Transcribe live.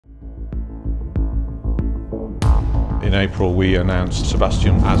In April we announced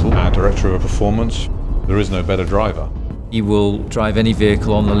Sebastian Vettel, our Director of Performance. There is no better driver. He will drive any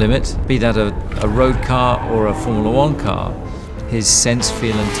vehicle on the limit, be that a road car or a Formula One car. His sense,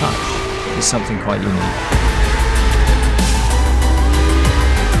 feel and touch is something quite unique.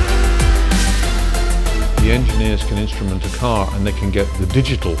 The engineers can instrument a car and they can get the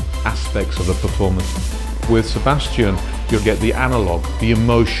digital aspects of the performance. With Sebastian, you'll get the analog, the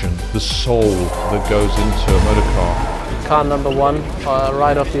emotion, the soul that goes into a motor car. Car number one,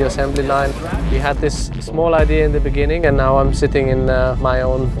 right off the assembly line. We had this small idea in the beginning and now I'm sitting in my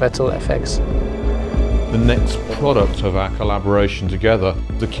own Vettel FX. The next product of our collaboration together,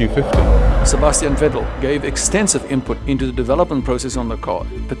 the Q50. Sebastian Vettel gave extensive input into the development process on the car,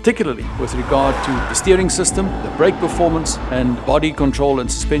 particularly with regard to the steering system, the brake performance and body control and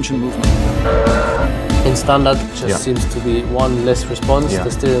suspension movement. In standard, it just seems to be one less response.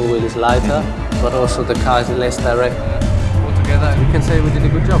 The steering wheel is lighter, but also the car is less direct. Altogether, we can say we did a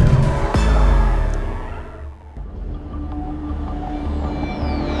good job.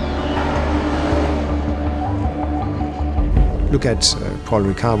 Look at Paul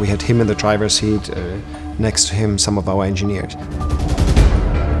Ricard. We had him in the driver's seat, next to him some of our engineers.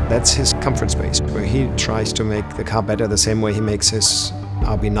 That's his comfort space, where he tries to make the car better the same way he makes his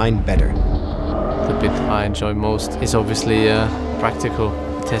RB9 better. The bit I enjoy most is obviously practical,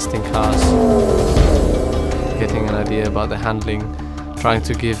 testing cars, getting an idea about the handling, trying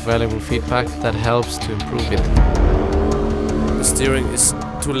to give valuable feedback that helps to improve it. The steering is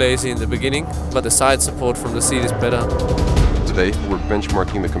too lazy in the beginning, but the side support from the seat is better. Today we're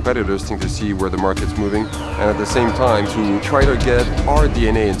benchmarking the competitors to see where the market's moving and at the same time to try to get our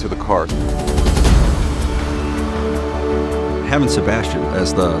DNA into the car. Having Sebastian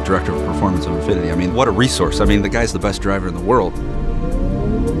as the Director of Performance of Infiniti, I mean, what a resource. I mean, the guy's the best driver in the world.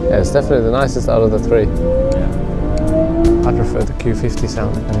 Yeah, it's definitely the nicest out of the three. Yeah. I prefer the Q50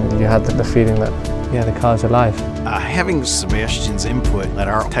 sound, and you had the feeling that, yeah, the car's alive. Having Sebastian's input at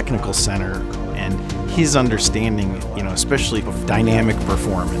our technical center and his understanding, especially of dynamic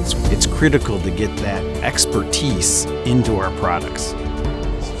performance, it's critical to get that expertise into our products.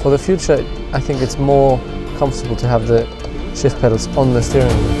 For the future, I think it's more comfortable to have the shift pedals on the steering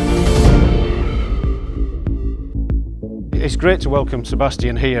wheel. It's great to welcome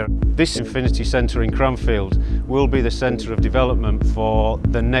Sebastian here. This Infiniti Centre in Cranfield will be the centre of development for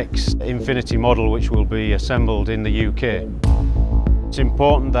the next Infiniti model, which will be assembled in the UK. It's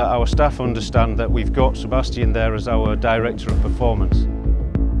important that our staff understand that we've got Sebastian there as our Director of Performance.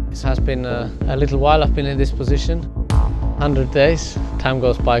 It has been a little while I've been in this position. 100 days, time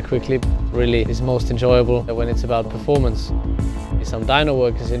goes by quickly. Really is most enjoyable when it's about performance. Some dyno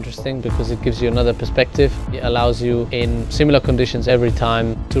work is interesting because it gives you another perspective. It allows you in similar conditions every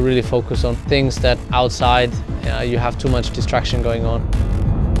time to really focus on things that outside you have too much distraction going on.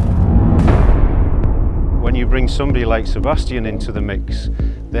 When you bring somebody like Sebastian into the mix,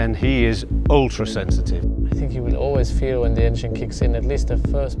 then he is ultra sensitive. I think you will always feel when the engine kicks in, at least the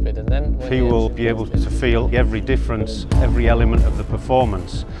first bit, and then when he will be able to feel every difference, every element of the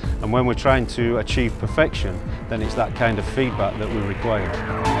performance. And when we're trying to achieve perfection, then it's that kind of feedback that we require.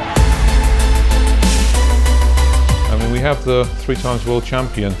 I mean, we have the 3-time world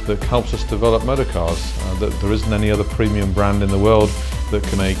champion that helps us develop motor cars. That there isn't any other premium brand in the world that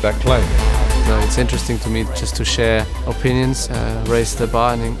can make that claim. So it's interesting to me just to share opinions, raise the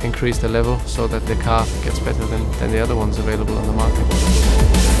bar and increase the level so that the car gets better than the other ones available on the market.